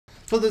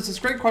So there's this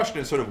great question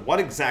of sort of what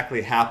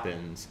exactly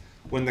happens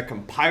when the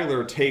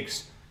compiler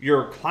takes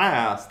your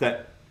class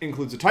that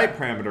includes a type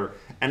parameter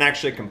and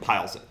actually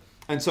compiles it.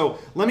 And so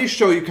let me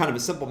show you kind of a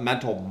simple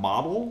mental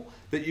model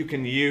that you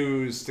can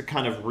use to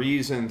kind of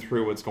reason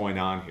through what's going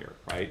on here,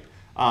 right?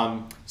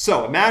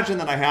 So imagine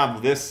that I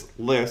have this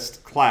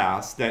list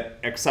class that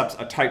accepts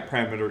a type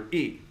parameter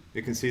e.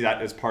 You can see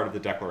that as part of the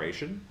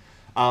declaration.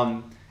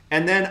 And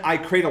then I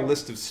create a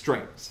list of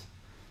strings.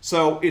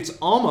 So it's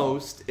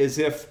almost as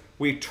if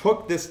we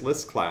took this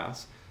list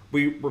class,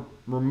 we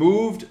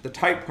removed the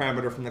type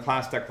parameter from the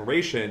class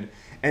declaration,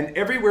 and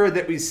everywhere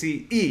that we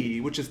see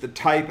e, which is the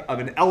type of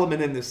an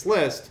element in this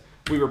list,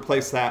 we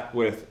replace that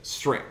with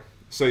string.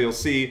 So you'll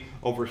see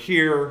over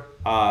here,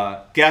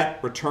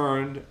 get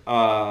returned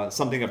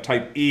something of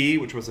type e,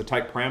 which was a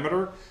type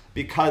parameter.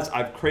 Because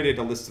I've created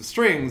a list of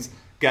strings,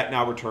 get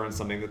now returns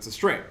something that's a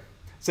string.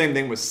 Same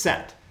thing with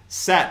set.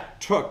 Set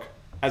took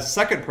as a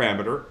second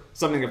parameter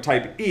something of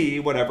type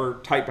e,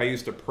 whatever type I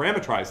used to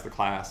parameterize the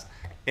class,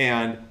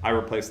 and I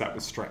replace that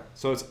with string.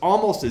 So it's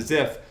almost as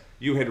if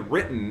you had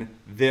written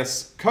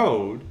this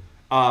code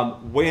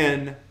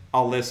when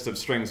a list of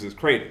strings is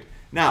created.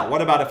 Now,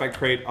 what about if I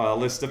create a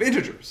list of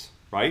integers,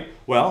 right?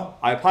 Well,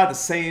 I apply the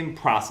same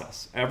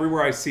process.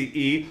 Everywhere I see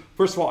e,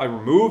 first of all, I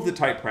remove the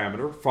type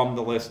parameter from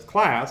the list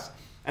class,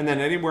 and then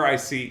anywhere I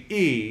see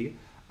e,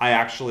 I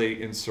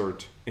actually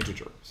insert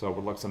integer. So it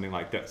would look something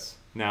like this.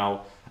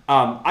 Now,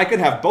 I could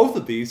have both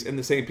of these in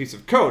the same piece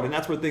of code, and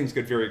that's where things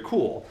get very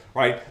cool,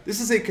 right? This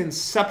is a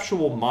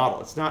conceptual model.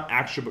 It's not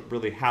actually what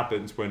really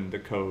happens when the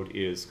code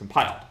is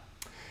compiled.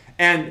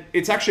 And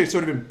it's actually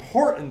sort of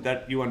important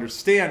that you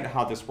understand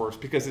how this works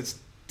because it's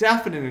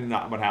definitely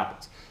not what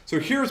happens. So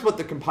here's what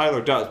the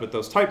compiler does with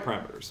those type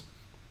parameters.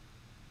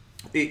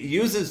 It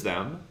uses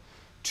them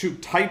to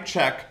type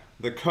check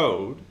the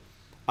code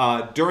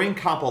during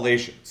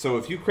compilation. So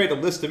if you create a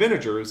list of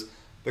integers,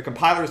 the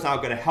compiler is now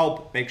going to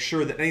help make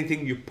sure that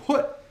anything you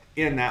put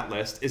in that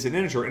list is an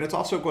integer, and it's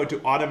also going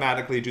to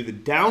automatically do the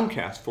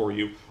downcast for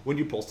you when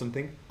you pull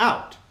something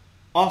out.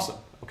 Awesome,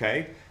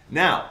 okay?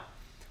 Now,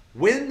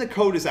 when the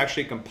code is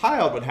actually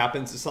compiled, what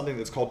happens is something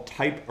that's called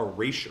type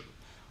erasure,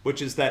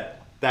 which is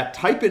that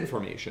type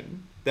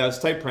information, those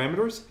type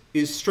parameters,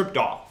 is stripped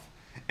off.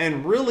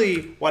 And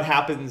really what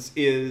happens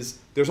is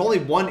there's only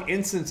one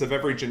instance of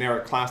every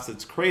generic class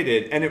that's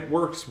created, and it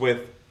works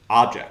with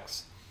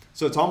objects.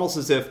 So it's almost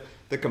as if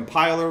the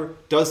compiler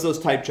does those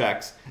type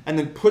checks and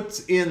then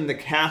puts in the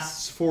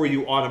casts for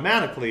you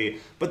automatically,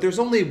 but there's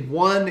only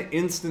one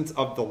instance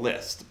of the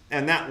list.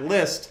 And that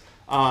list,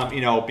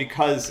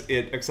 because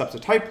it accepts a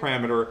type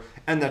parameter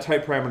and that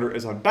type parameter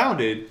is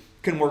unbounded,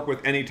 can work with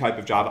any type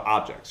of Java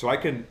object. So I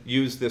can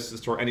use this to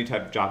store any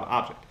type of Java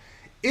object.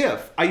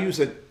 If I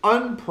use an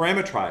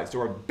unparameterized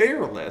or a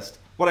bare list,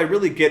 what I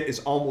really get is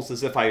almost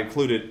as if I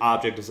included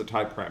object as a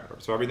type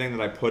parameter. So everything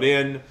that I put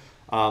in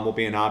will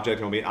be an object,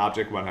 and will be an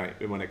object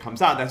when it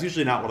comes out. That's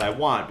usually not what I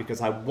want,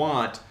 because I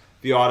want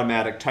the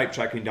automatic type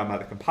checking done by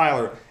the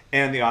compiler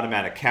and the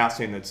automatic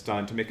casting that's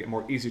done to make it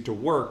more easy to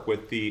work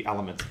with the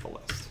elements of the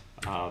list.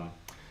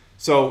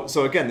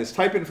 So again, this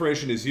type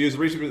information is used. The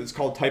reason it's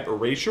called type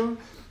erasure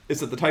is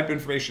that the type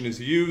information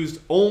is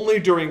used only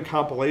during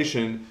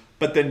compilation,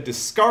 but then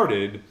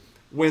discarded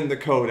when the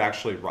code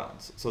actually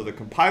runs. So the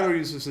compiler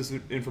uses this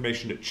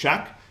information to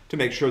check to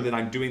make sure that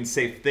I'm doing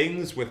safe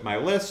things with my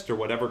list or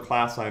whatever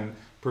class I'm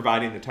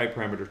providing the type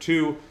parameter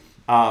to.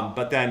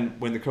 But then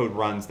when the code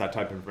runs, that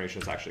type of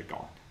information is actually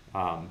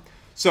gone.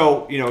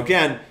 So,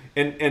 again,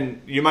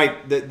 and you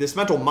might, this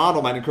mental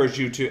model might encourage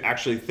you to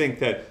actually think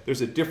that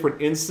there's a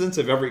different instance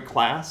of every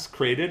class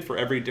created for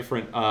every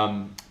different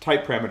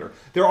type parameter.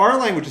 There are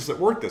languages that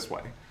work this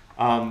way.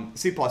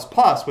 C++,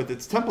 with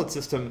its template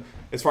system,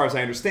 as far as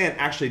I understand,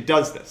 actually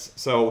does this.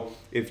 So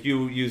if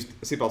you use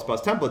C++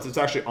 templates, it's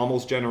actually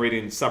almost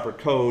generating separate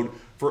code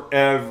for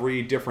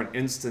every different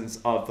instance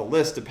of the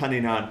list,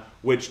 depending on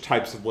which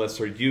types of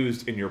lists are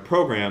used in your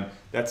program.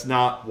 That's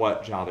not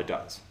what Java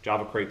does.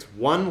 Java creates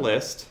one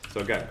list. So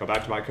again, go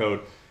back to my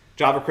code.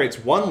 Java creates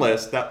one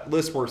list. That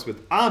list works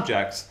with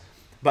objects,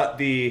 but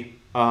the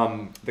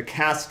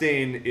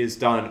casting is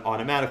done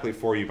automatically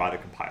for you by the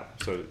compiler.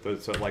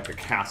 So like the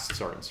casts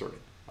are inserted.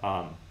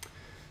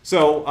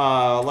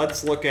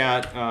 Let's look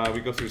at,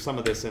 we go through some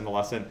of this in the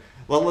lesson.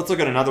 Let's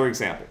look at another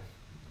example.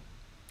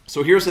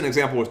 So here's an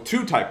example with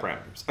two type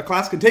parameters. A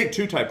class can take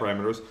two type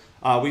parameters.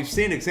 We've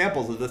seen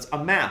examples of this.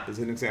 A map is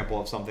an example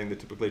of something that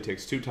typically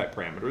takes two type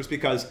parameters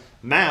because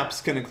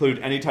maps can include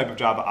any type of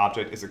Java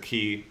object as a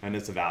key and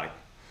as a value.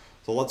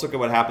 So let's look at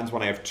what happens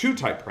when I have two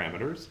type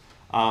parameters.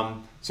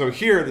 So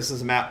here, this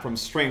is a map from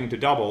string to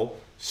double.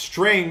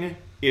 String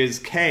is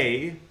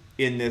k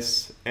in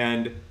this,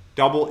 and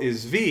double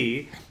is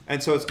v.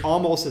 And so it's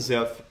almost as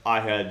if I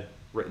had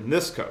written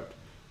this code,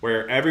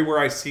 where everywhere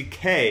I see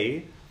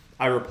k,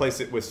 I replace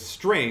it with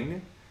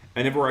string,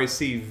 and everywhere I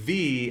see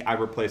v, I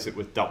replace it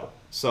with double.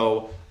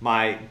 So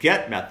my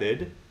get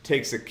method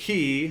takes a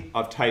key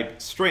of type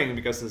string,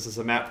 because this is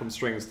a map from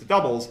strings to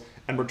doubles,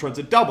 and returns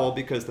a double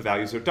because the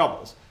values are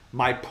doubles.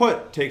 My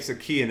put takes a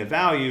key and a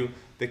value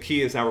the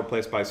key is now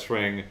replaced by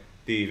string,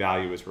 the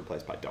value is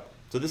replaced by double.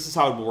 So this is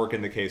how it will work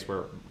in the case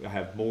where I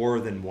have more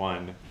than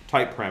one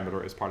type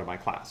parameter as part of my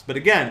class. But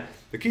again,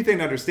 the key thing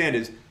to understand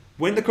is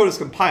when the code is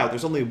compiled,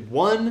 there's only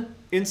one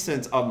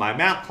instance of my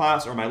map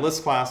class or my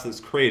list class that's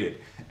created,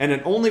 and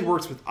it only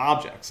works with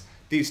objects.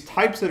 These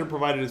types that are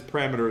provided as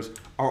parameters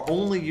are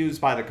only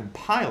used by the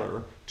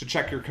compiler to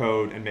check your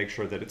code and make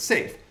sure that it's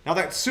safe. Now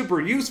that's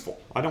super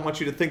useful. I don't want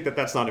you to think that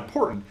that's not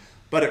important,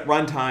 but at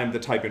runtime, the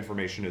type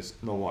information is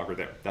no longer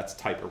there. That's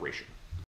type erasure.